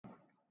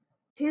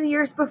2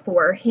 years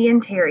before, he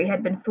and Terry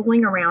had been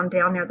fooling around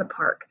down near the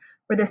park,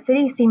 where the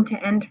city seemed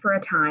to end for a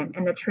time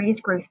and the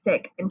trees grew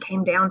thick and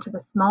came down to the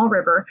small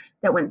river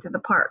that went through the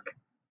park.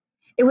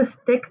 It was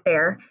thick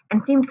there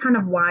and seemed kind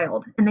of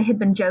wild, and they had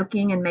been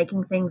joking and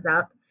making things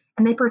up,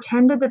 and they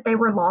pretended that they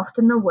were lost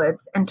in the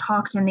woods and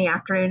talked in the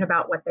afternoon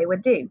about what they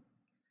would do.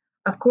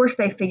 Of course,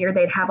 they figured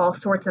they'd have all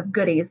sorts of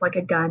goodies like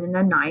a gun and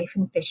a knife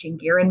and fishing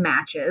gear and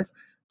matches,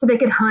 so they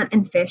could hunt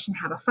and fish and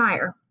have a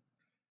fire.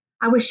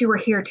 I wish you were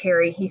here,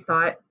 Terry, he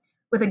thought,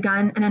 with a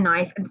gun and a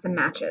knife and some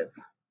matches.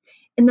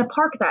 In the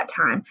park that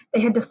time, they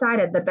had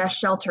decided the best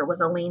shelter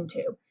was a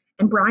lean-to,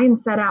 and Brian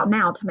set out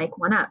now to make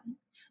one up.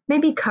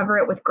 Maybe cover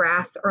it with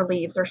grass or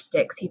leaves or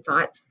sticks, he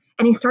thought,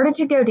 and he started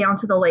to go down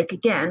to the lake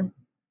again,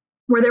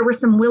 where there were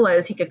some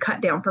willows he could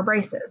cut down for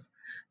braces.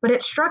 But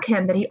it struck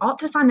him that he ought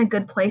to find a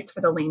good place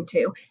for the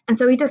lean-to, and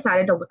so he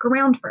decided to look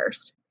around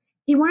first.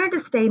 He wanted to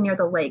stay near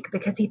the lake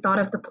because he thought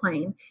of the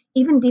plane,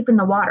 even deep in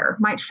the water,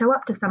 might show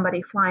up to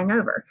somebody flying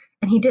over,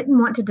 and he didn't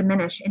want to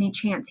diminish any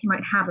chance he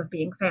might have of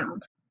being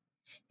found.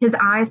 His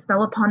eyes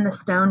fell upon the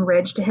stone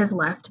ridge to his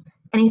left,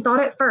 and he thought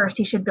at first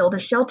he should build a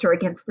shelter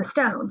against the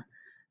stone.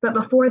 But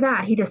before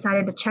that, he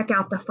decided to check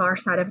out the far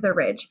side of the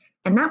ridge,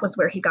 and that was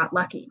where he got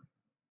lucky.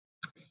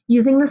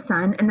 Using the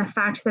sun and the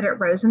fact that it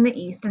rose in the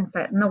east and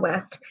set in the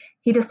west,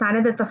 he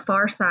decided that the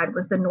far side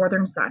was the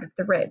northern side of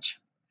the ridge.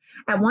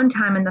 At one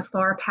time in the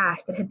far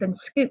past, it had been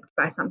scooped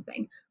by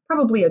something,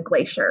 probably a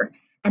glacier,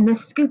 and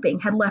this scooping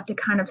had left a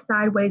kind of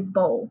sideways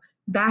bowl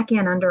back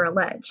in under a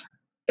ledge.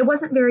 It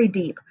wasn't very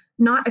deep,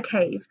 not a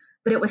cave,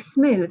 but it was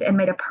smooth and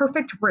made a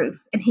perfect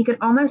roof, and he could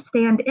almost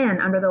stand in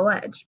under the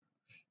ledge.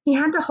 He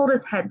had to hold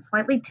his head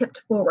slightly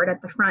tipped forward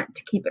at the front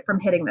to keep it from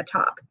hitting the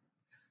top.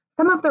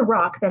 Some of the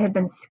rock that had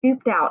been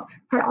scooped out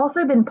had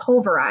also been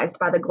pulverized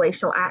by the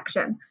glacial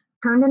action,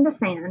 turned into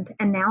sand,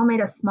 and now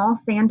made a small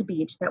sand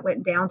beach that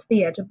went down to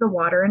the edge of the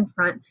water in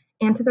front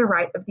and to the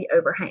right of the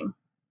overhang.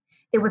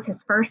 It was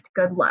his first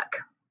good luck.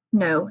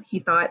 No,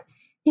 he thought,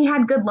 he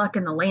had good luck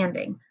in the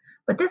landing,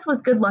 but this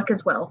was good luck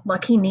as well,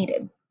 luck he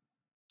needed.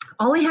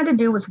 All he had to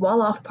do was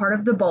wall off part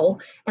of the bowl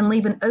and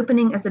leave an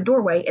opening as a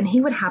doorway, and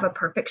he would have a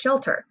perfect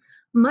shelter,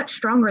 much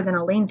stronger than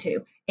a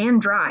lean-to,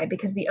 and dry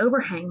because the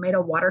overhang made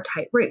a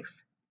watertight roof.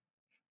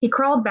 He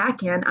crawled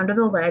back in under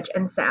the ledge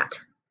and sat.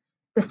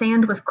 The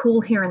sand was cool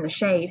here in the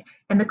shade,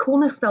 and the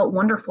coolness felt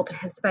wonderful to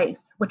his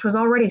face, which was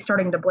already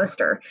starting to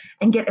blister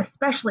and get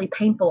especially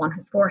painful on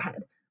his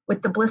forehead,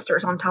 with the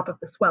blisters on top of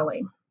the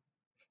swelling.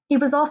 He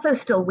was also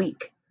still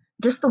weak.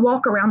 Just the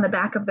walk around the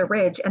back of the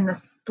ridge and the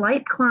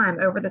slight climb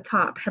over the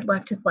top had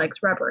left his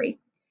legs rubbery.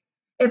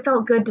 It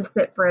felt good to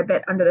sit for a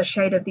bit under the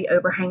shade of the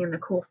overhang in the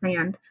cool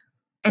sand,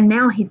 and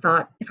now he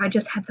thought, if I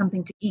just had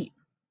something to eat,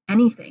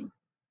 anything.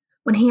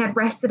 When he had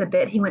rested a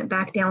bit, he went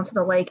back down to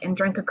the lake and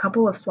drank a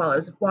couple of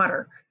swallows of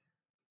water.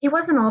 He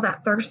wasn't all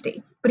that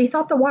thirsty, but he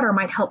thought the water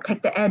might help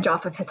take the edge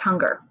off of his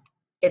hunger.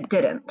 It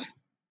didn't.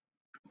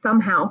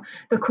 Somehow,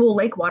 the cool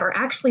lake water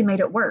actually made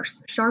it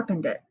worse,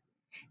 sharpened it.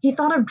 He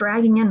thought of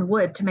dragging in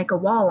wood to make a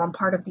wall on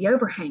part of the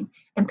overhang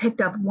and picked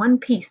up one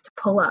piece to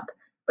pull up,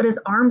 but his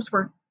arms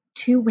were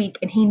too weak,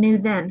 and he knew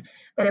then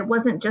that it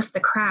wasn't just the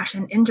crash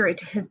and injury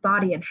to his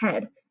body and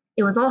head,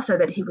 it was also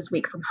that he was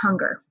weak from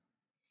hunger.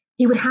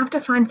 He would have to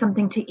find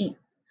something to eat.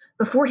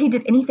 Before he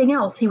did anything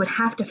else, he would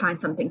have to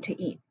find something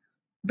to eat.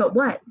 But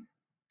what?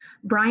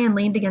 Brian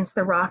leaned against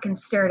the rock and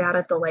stared out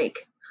at the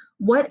lake.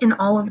 What in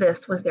all of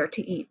this was there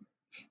to eat?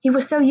 He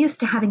was so used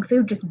to having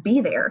food just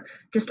be there,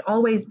 just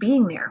always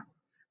being there.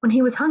 When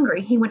he was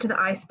hungry, he went to the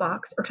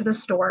icebox or to the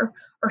store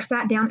or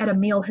sat down at a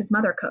meal his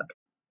mother cooked.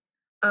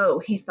 Oh,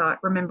 he thought,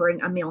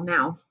 remembering a meal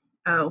now.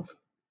 Oh,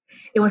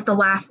 it was the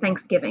last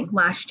Thanksgiving,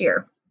 last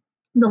year.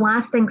 The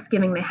last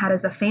Thanksgiving they had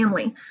as a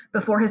family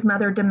before his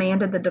mother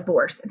demanded the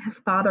divorce and his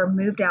father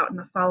moved out in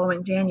the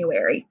following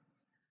January.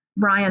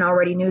 Brian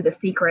already knew the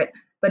secret,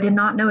 but did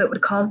not know it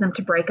would cause them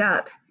to break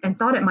up, and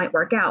thought it might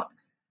work out.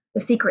 The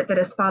secret that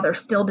his father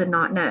still did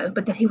not know,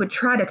 but that he would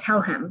try to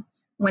tell him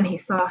when he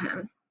saw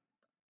him.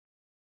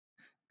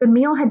 The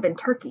meal had been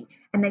turkey,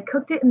 and they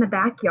cooked it in the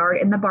backyard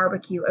in the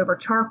barbecue over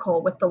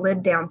charcoal with the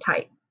lid down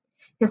tight.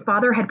 His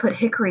father had put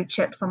hickory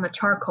chips on the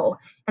charcoal,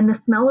 and the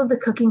smell of the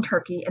cooking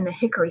turkey and the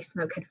hickory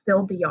smoke had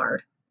filled the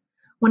yard.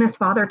 When his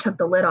father took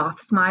the lid off,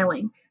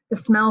 smiling, the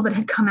smell that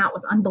had come out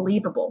was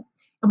unbelievable,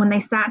 and when they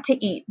sat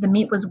to eat, the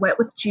meat was wet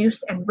with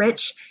juice and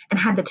rich and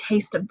had the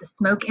taste of the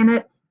smoke in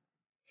it.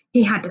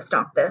 He had to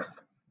stop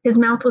this. His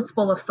mouth was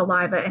full of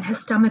saliva, and his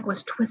stomach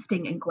was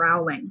twisting and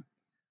growling.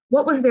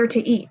 What was there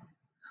to eat?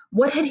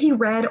 What had he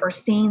read or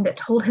seen that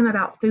told him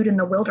about food in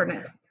the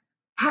wilderness?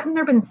 Hadn't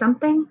there been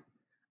something?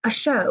 A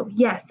show,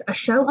 yes, a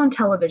show on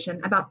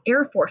television about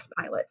Air Force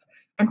pilots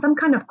and some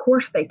kind of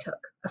course they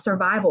took, a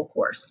survival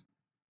course.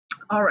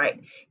 All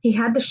right, he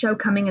had the show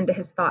coming into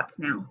his thoughts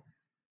now.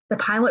 The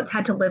pilots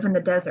had to live in the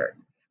desert.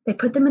 They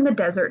put them in the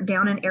desert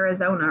down in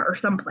Arizona or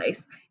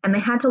someplace, and they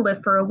had to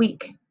live for a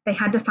week. They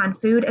had to find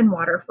food and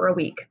water for a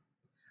week.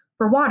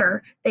 For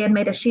water, they had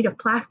made a sheet of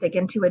plastic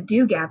into a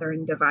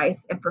dew-gathering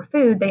device, and for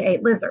food, they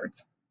ate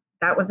lizards.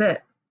 That was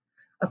it.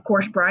 Of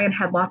course, Brian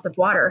had lots of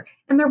water,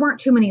 and there weren't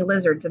too many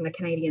lizards in the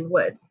Canadian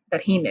woods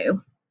that he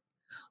knew.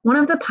 One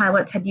of the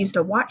pilots had used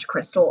a watch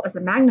crystal as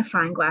a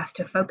magnifying glass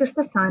to focus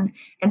the sun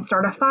and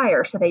start a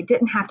fire so they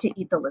didn't have to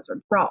eat the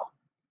lizard raw.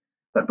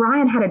 But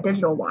Brian had a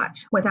digital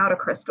watch without a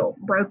crystal,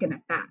 broken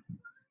at that.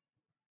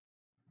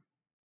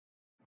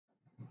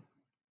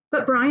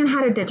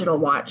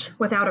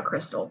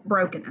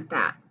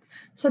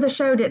 So the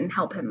show didn't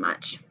help him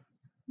much.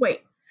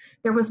 Wait,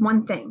 there was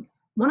one thing.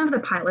 One of the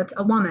pilots,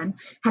 a woman,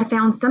 had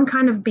found some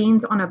kind of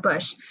beans on a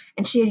bush,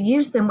 and she had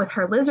used them with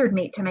her lizard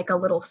meat to make a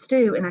little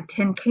stew in a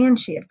tin can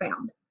she had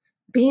found.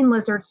 Bean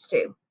lizard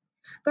stew.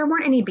 There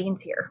weren't any beans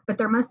here, but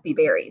there must be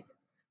berries.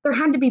 There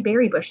had to be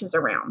berry bushes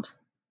around.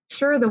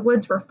 Sure, the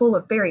woods were full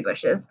of berry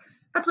bushes.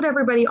 That's what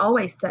everybody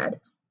always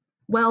said.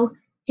 Well,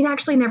 he'd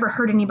actually never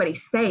heard anybody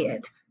say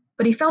it,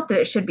 but he felt that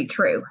it should be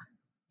true.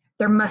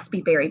 There must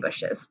be berry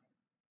bushes.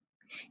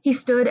 He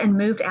stood and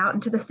moved out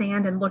into the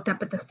sand and looked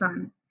up at the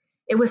sun.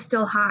 It was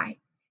still high.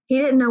 He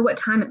didn't know what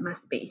time it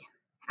must be.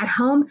 At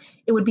home,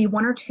 it would be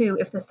 1 or 2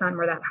 if the sun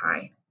were that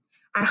high.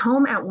 At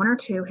home at 1 or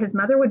 2, his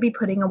mother would be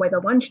putting away the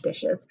lunch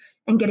dishes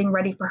and getting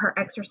ready for her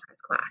exercise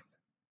class.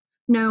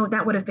 No,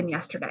 that would have been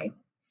yesterday.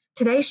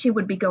 Today she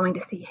would be going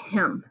to see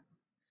him.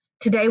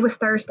 Today was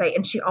Thursday,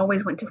 and she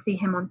always went to see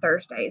him on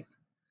Thursdays.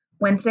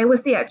 Wednesday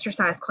was the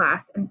exercise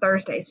class, and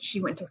Thursdays she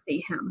went to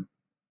see him.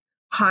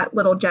 Hot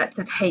little jets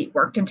of hate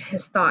worked into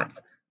his thoughts,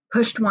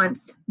 pushed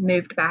once,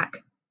 moved back.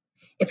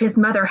 If his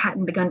mother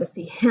hadn't begun to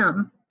see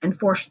him and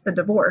forced the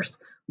divorce,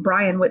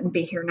 Brian wouldn't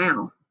be here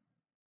now.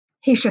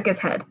 He shook his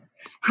head.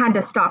 Had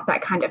to stop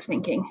that kind of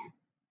thinking.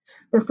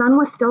 The sun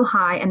was still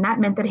high, and that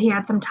meant that he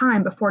had some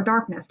time before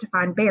darkness to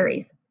find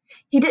berries.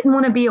 He didn't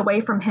want to be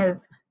away from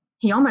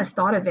he almost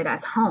thought of it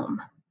as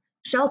home,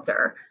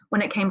 shelter,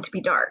 when it came to be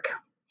dark.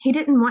 He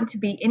didn't want to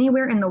be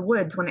anywhere in the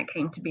woods when it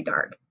came to be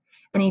dark,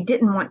 and he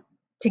didn't want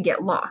to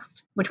get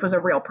lost, which was a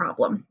real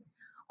problem.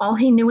 All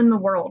he knew in the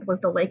world was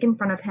the lake in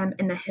front of him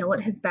and the hill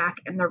at his back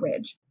and the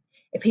ridge.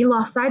 If he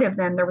lost sight of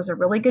them, there was a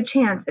really good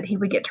chance that he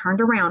would get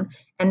turned around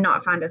and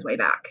not find his way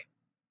back.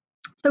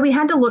 So he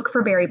had to look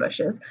for berry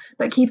bushes,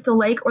 but keep the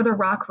lake or the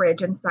rock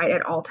ridge in sight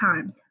at all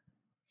times.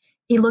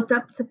 He looked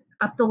up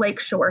the lake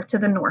shore to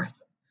the north.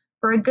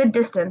 For a good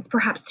distance,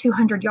 perhaps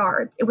 200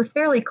 yards, it was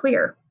fairly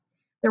clear.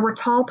 There were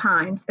tall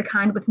pines, the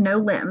kind with no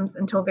limbs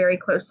until very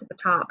close to the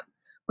top,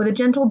 with a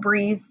gentle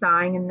breeze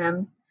sighing in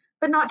them,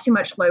 but not too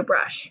much low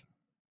brush.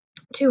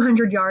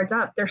 200 yards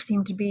up, there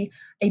seemed to be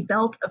a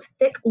belt of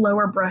thick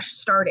lower brush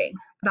starting,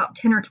 about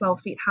 10 or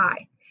 12 feet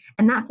high,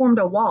 and that formed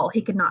a wall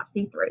he could not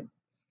see through.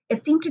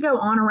 It seemed to go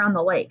on around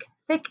the lake,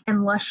 thick and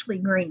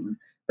lushly green,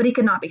 but he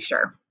could not be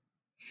sure.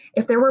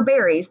 If there were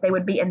berries, they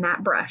would be in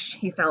that brush,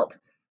 he felt,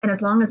 and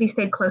as long as he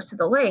stayed close to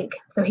the lake,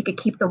 so he could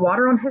keep the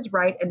water on his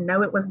right and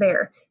know it was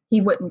there,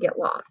 he wouldn't get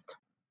lost.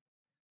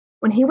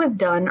 When he was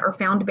done or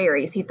found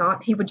berries, he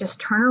thought he would just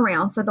turn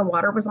around so the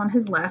water was on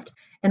his left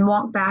and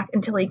walk back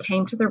until he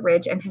came to the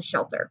ridge and his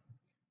shelter.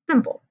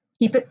 Simple.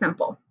 Keep it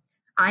simple.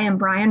 I am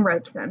Brian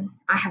Robeson.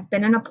 I have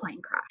been in a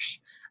plane crash.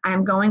 I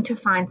am going to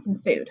find some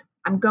food.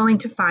 I'm going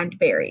to find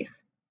berries.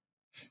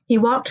 He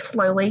walked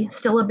slowly,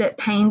 still a bit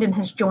pained in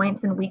his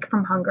joints and weak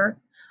from hunger,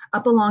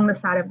 up along the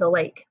side of the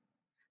lake.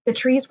 The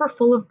trees were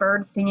full of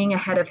birds singing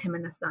ahead of him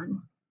in the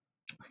sun.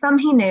 Some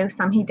he knew,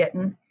 some he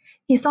didn't.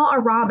 He saw a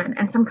robin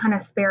and some kind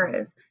of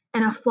sparrows,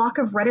 and a flock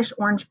of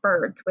reddish-orange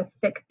birds with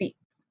thick beaks.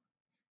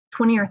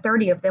 20 or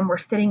 30 of them were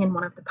sitting in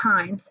one of the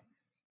pines.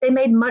 They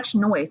made much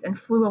noise and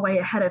flew away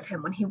ahead of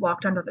him when he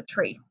walked under the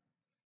tree.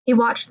 He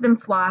watched them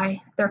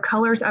fly, their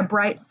colors a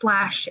bright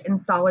slash in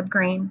solid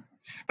green,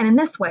 and in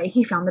this way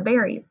he found the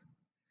berries.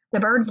 The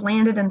birds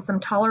landed in some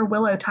taller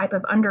willow type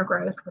of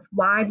undergrowth with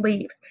wide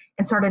leaves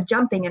and started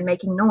jumping and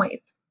making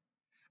noise.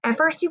 At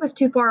first he was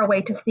too far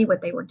away to see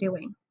what they were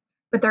doing,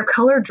 but their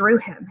color drew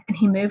him, and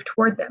he moved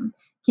toward them,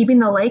 keeping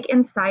the lake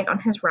in sight on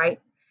his right,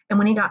 and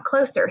when he got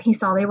closer, he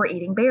saw they were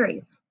eating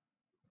berries.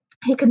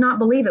 He could not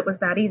believe it was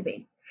that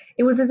easy.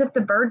 It was as if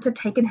the birds had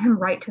taken him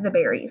right to the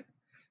berries.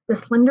 The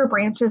slender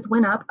branches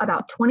went up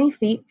about 20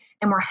 feet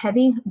and were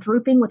heavy,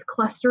 drooping with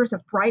clusters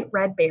of bright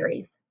red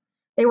berries.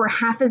 They were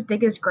half as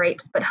big as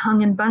grapes, but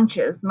hung in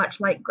bunches,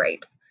 much like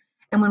grapes,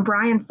 and when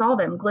Brian saw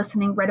them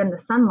glistening red in the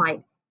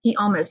sunlight, he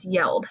almost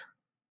yelled.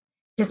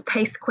 His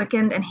pace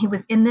quickened, and he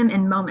was in them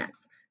in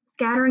moments,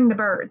 scattering the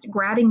birds,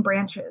 grabbing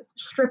branches,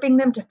 stripping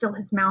them to fill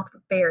his mouth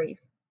with berries.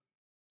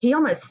 He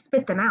almost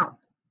spit them out.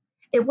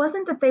 It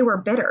wasn't that they were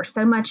bitter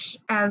so much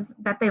as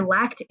that they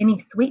lacked any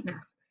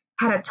sweetness,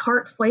 had a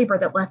tart flavor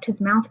that left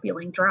his mouth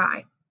feeling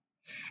dry.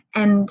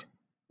 And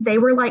they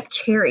were like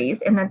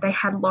cherries in that they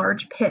had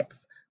large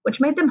pits,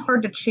 which made them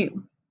hard to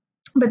chew.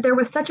 But there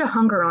was such a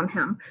hunger on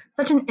him,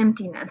 such an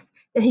emptiness,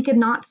 that he could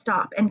not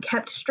stop and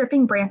kept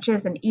stripping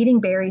branches and eating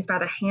berries by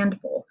the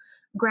handful,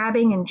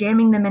 grabbing and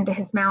jamming them into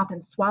his mouth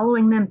and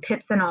swallowing them,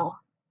 pits and all.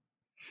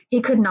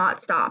 He could not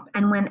stop,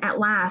 and when at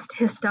last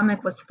his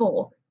stomach was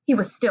full, he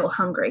was still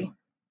hungry.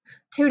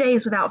 2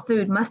 days without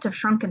food must have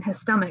shrunken his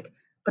stomach,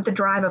 but the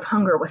drive of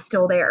hunger was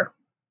still there.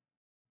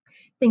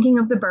 Thinking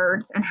of the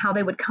birds and how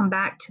they would come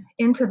back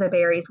into the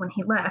berries when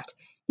he left,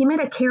 he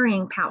made a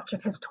carrying pouch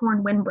of his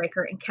torn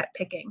windbreaker and kept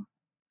picking.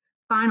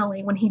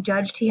 Finally, when he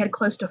judged he had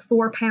close to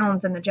 4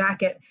 pounds in the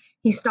jacket,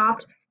 he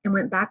stopped and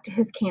went back to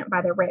his camp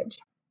by the ridge.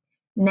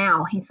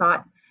 Now, he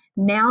thought,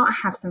 now I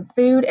have some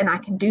food and I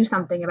can do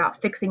something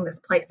about fixing this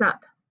place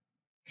up.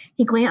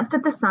 He glanced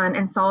at the sun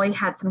and saw he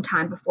had some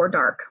time before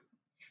dark.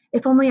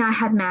 If only I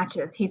had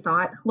matches, he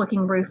thought,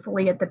 looking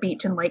ruefully at the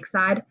beach and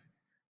lakeside.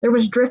 There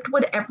was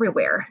driftwood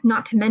everywhere,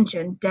 not to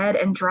mention dead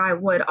and dry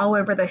wood all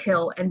over the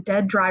hill and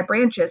dead dry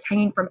branches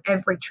hanging from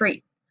every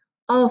tree.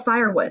 All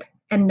firewood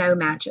and no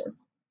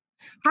matches.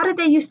 How did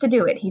they used to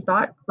do it, he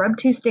thought, rub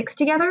 2 sticks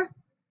together?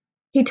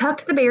 He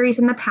tucked the berries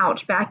in the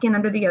pouch back in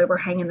under the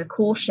overhang in the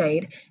cool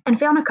shade and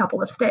found a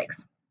couple of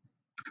sticks.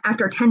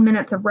 After 10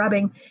 minutes of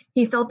rubbing,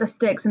 he felt the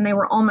sticks and they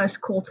were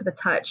almost cool to the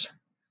touch.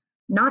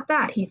 Not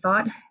that, he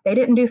thought. They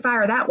didn't do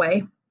fire that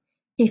way.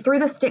 He threw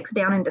the sticks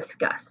down in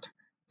disgust.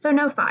 So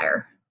no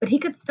fire, but he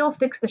could still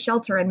fix the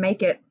shelter and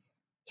make it.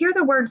 Here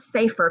the word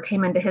safer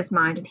came into his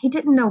mind, and he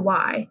didn't know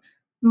why.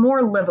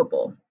 More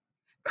livable.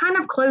 Kind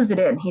of close it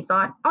in, he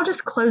thought. I'll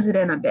just close it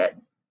in a bit.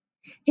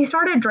 He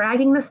started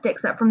dragging the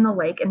sticks up from the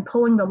lake and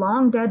pulling the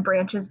long dead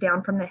branches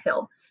down from the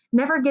hill,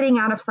 never getting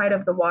out of sight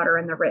of the water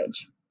and the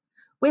ridge.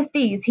 With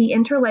these, he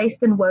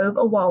interlaced and wove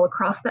a wall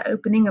across the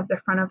opening of the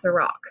front of the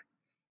rock.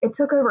 It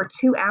took over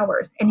 2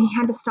 hours, and he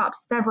had to stop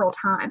several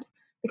times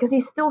because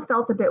he still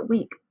felt a bit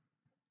weak,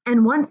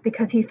 and once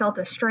because he felt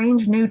a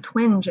strange new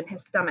twinge in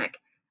his stomach,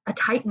 a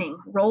tightening,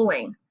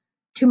 rolling.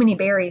 Too many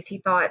berries, he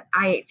thought.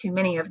 I ate too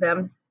many of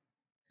them.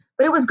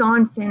 But it was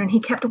gone soon, and he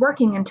kept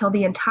working until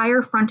the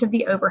entire front of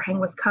the overhang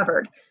was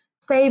covered,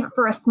 save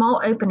for a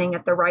small opening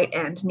at the right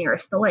end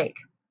nearest the lake.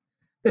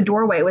 The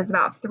doorway was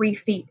about 3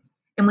 feet,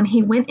 and when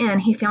he went in,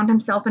 he found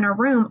himself in a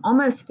room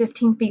almost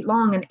 15 feet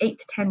long and 8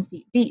 to 10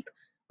 feet deep,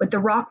 with the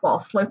rock wall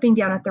sloping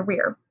down at the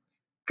rear.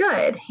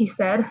 Good, he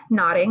said,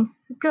 nodding.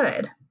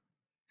 Good.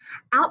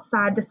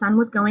 Outside, the sun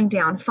was going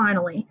down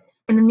finally,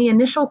 and in the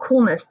initial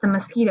coolness, the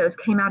mosquitoes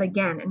came out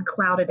again and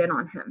clouded in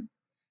on him.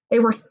 They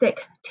were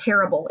thick,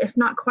 terrible, if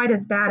not quite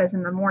as bad as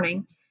in the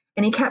morning,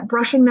 and he kept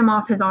brushing them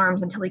off his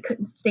arms until he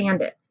couldn't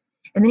stand it.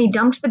 And then he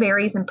dumped the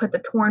berries and put the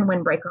torn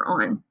windbreaker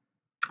on.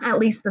 At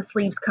least the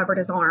sleeves covered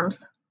his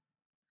arms.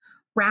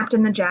 Wrapped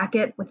in the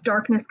jacket, with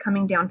darkness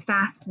coming down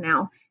fast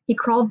now, he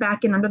crawled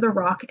back in under the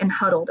rock and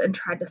huddled and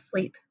tried to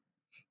sleep.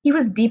 He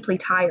was deeply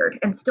tired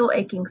and still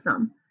aching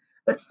some,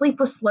 but sleep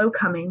was slow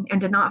coming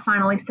and did not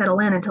finally settle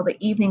in until the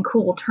evening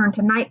cool turned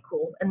to night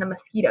cool and the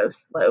mosquitoes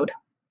slowed.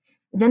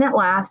 Then at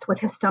last, with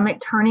his stomach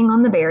turning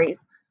on the berries,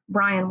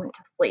 Brian went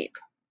to sleep.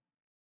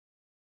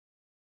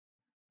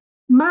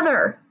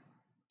 Mother!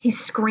 He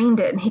screamed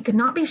it, and he could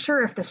not be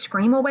sure if the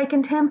scream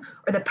awakened him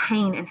or the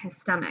pain in his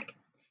stomach.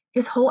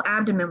 His whole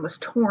abdomen was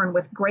torn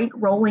with great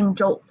rolling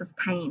jolts of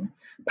pain,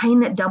 pain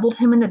that doubled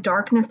him in the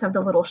darkness of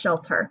the little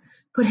shelter,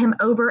 put him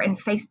over and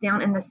face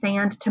down in the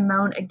sand to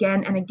moan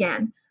again and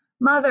again,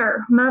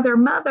 Mother, mother,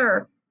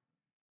 mother!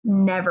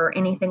 Never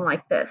anything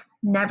like this,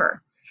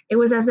 never. It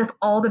was as if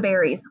all the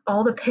berries,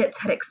 all the pits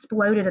had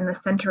exploded in the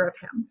center of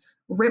him,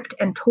 ripped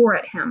and tore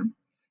at him.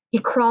 He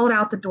crawled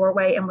out the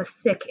doorway and was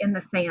sick in the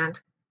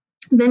sand,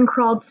 then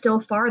crawled still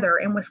farther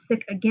and was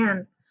sick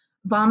again,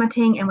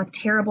 vomiting and with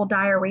terrible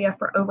diarrhea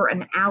for over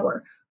an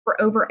hour,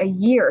 for over a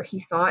year,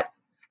 he thought,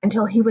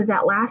 until he was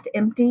at last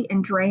empty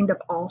and drained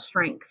of all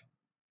strength.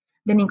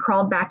 Then he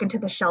crawled back into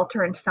the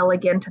shelter and fell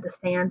again to the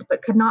sand,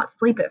 but could not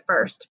sleep at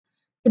first,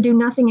 could do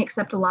nothing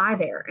except lie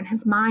there, and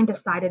his mind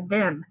decided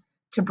then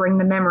to bring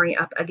the memory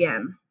up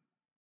again.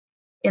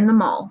 In the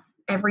mall,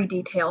 every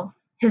detail,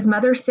 his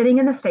mother sitting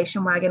in the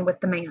station wagon with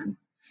the man,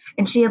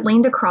 and she had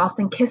leaned across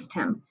and kissed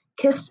him,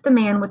 kissed the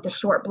man with the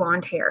short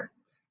blonde hair,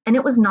 and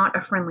it was not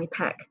a friendly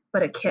peck,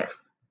 but a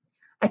kiss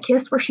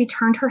where she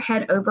turned her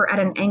head over at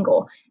an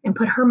angle and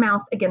put her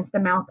mouth against the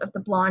mouth of the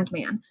blonde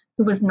man,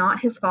 who was not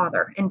his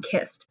father, and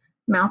kissed,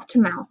 mouth to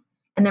mouth,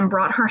 and then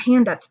brought her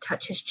hand up to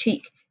touch his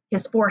cheek,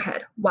 his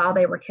forehead, while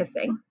they were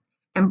kissing.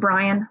 And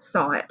Brian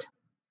saw it.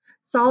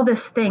 Saw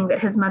this thing that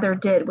his mother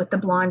did with the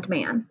blonde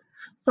man.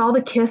 Saw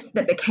the kiss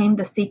that became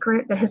the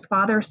secret that his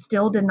father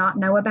still did not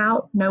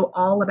know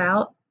all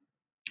about.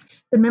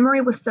 The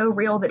memory was so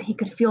real that he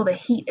could feel the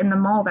heat in the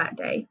mall that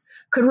day,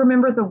 could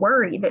remember the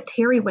worry that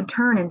Terry would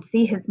turn and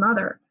see his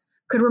mother,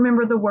 could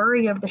remember the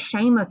worry of the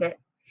shame of it,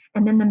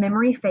 and then the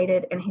memory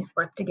faded and he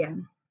slept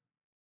again.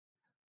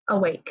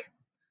 Awake.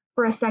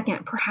 For a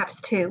second,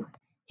 perhaps two,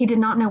 he did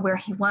not know where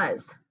he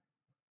was.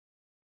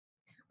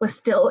 Was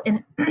still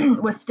in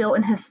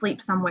his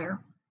sleep somewhere.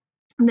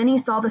 And then he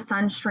saw the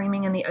sun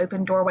streaming in the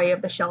open doorway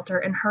of the shelter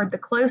and heard the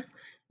close,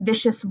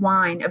 vicious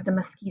whine of the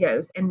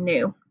mosquitoes and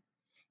knew.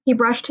 He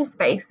brushed his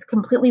face,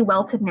 completely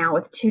welted now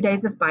with 2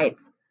 days of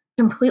bites,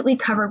 completely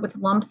covered with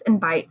lumps and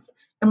bites,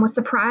 and was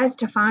surprised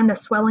to find the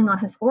swelling on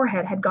his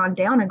forehead had gone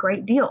down a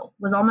great deal,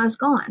 was almost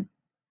gone.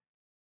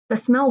 The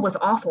smell was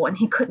awful, and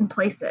he couldn't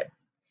place it.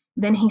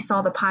 Then he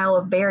saw the pile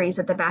of berries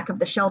at the back of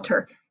the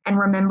shelter and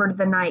remembered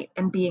the night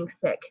and being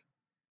sick.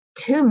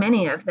 Too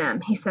many of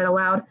them, he said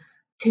aloud.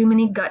 Too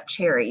many gut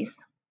cherries.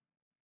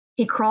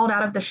 He crawled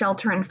out of the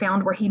shelter and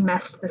found where he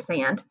messed the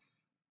sand.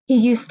 He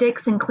used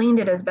sticks and cleaned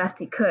it as best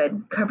he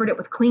could, covered it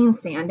with clean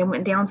sand, and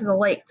went down to the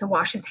lake to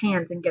wash his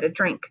hands and get a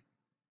drink.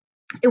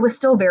 It was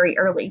still very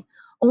early,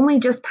 only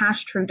just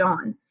past true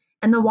dawn,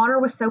 and the water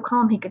was so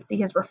calm he could see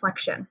his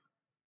reflection.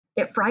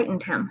 It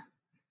frightened him.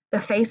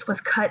 The face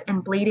was cut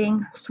and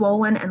bleeding,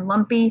 swollen and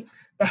lumpy,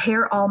 the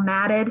hair all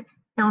matted,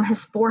 and on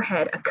his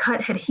forehead a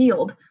cut had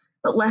healed,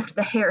 but left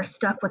the hair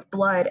stuck with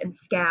blood and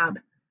scab.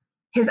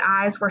 His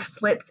eyes were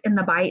slits in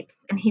the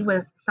bites, and he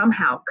was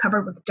somehow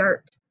covered with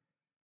dirt.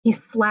 He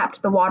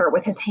slapped the water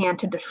with his hand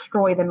to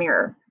destroy the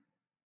mirror.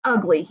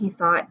 Ugly, he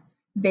thought,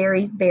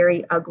 very,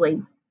 very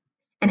ugly.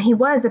 And he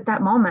was, at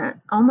that moment,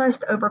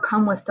 almost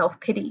overcome with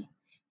self-pity.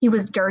 He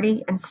was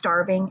dirty and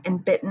starving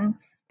and bitten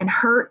and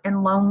hurt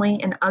and lonely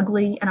and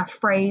ugly and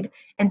afraid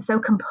and so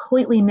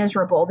completely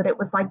miserable that it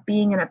was like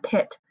being in a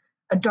pit,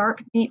 a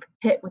dark, deep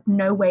pit with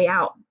no way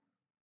out.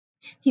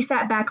 He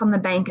sat back on the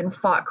bank and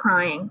fought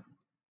crying,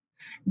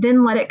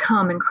 then let it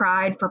come and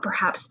cried for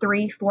perhaps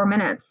 3-4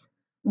 minutes.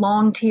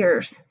 Long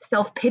tears,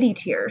 self-pity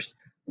tears,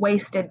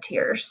 wasted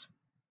tears.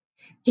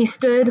 He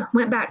stood,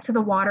 went back to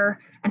the water,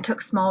 and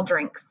took small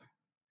drinks.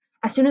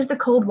 As soon as the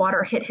cold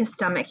water hit his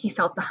stomach, he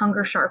felt the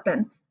hunger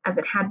sharpen, as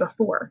it had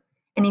before,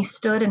 and he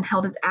stood and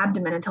held his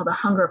abdomen until the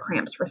hunger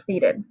cramps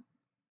receded.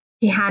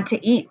 He had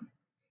to eat.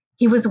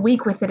 He was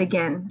weak with it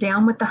again,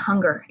 down with the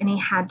hunger, and he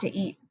had to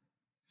eat.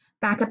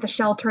 Back at the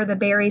shelter, the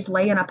berries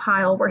lay in a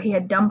pile where he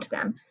had dumped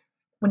them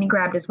when he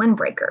grabbed his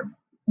windbreaker.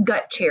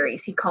 Gut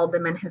cherries, he called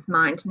them in his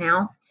mind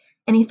now,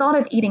 and he thought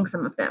of eating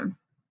some of them.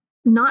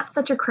 Not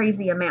such a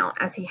crazy amount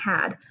as he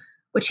had,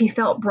 which he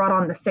felt brought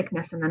on the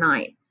sickness in the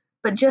night,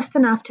 but just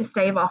enough to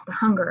stave off the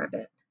hunger a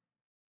bit.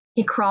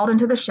 He crawled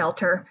into the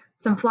shelter.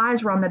 Some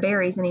flies were on the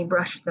berries, and he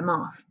brushed them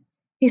off.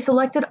 He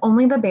selected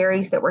only the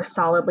berries that were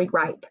solidly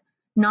ripe,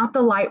 not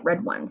the light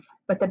red ones,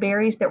 but the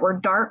berries that were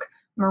dark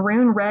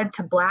maroon red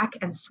to black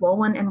and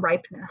swollen in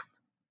ripeness.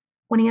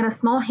 When he had a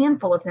small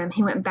handful of them,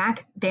 he went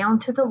back down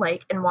to the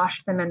lake and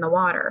washed them in the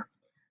water.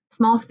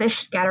 Small fish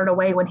scattered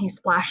away when he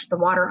splashed the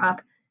water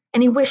up,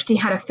 and he wished he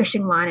had a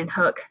fishing line and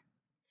hook.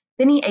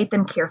 Then he ate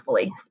them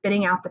carefully,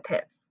 spitting out the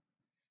pits.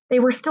 They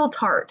were still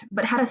tart,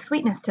 but had a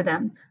sweetness to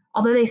them,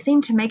 although they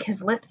seemed to make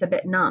his lips a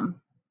bit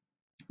numb.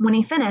 When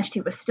he finished,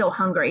 he was still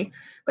hungry,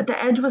 but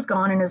the edge was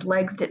gone and his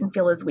legs didn't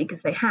feel as weak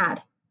as they had.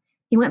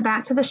 He went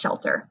back to the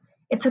shelter.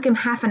 It took him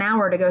half an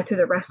hour to go through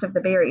the rest of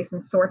the berries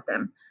and sort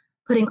them,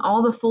 putting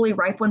all the fully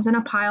ripe ones in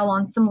a pile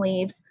on some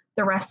leaves,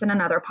 the rest in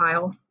another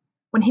pile.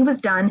 When he was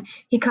done,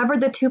 he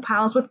covered the 2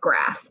 piles with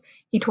grass.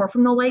 He tore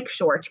from the lake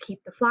shore to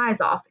keep the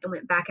flies off and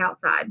went back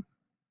outside.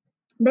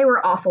 They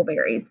were awful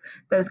berries,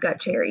 those gut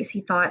cherries,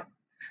 he thought,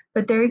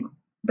 but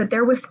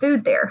there was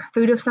food there,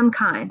 food of some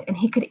kind, and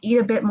he could eat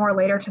a bit more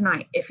later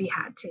tonight if he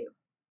had to.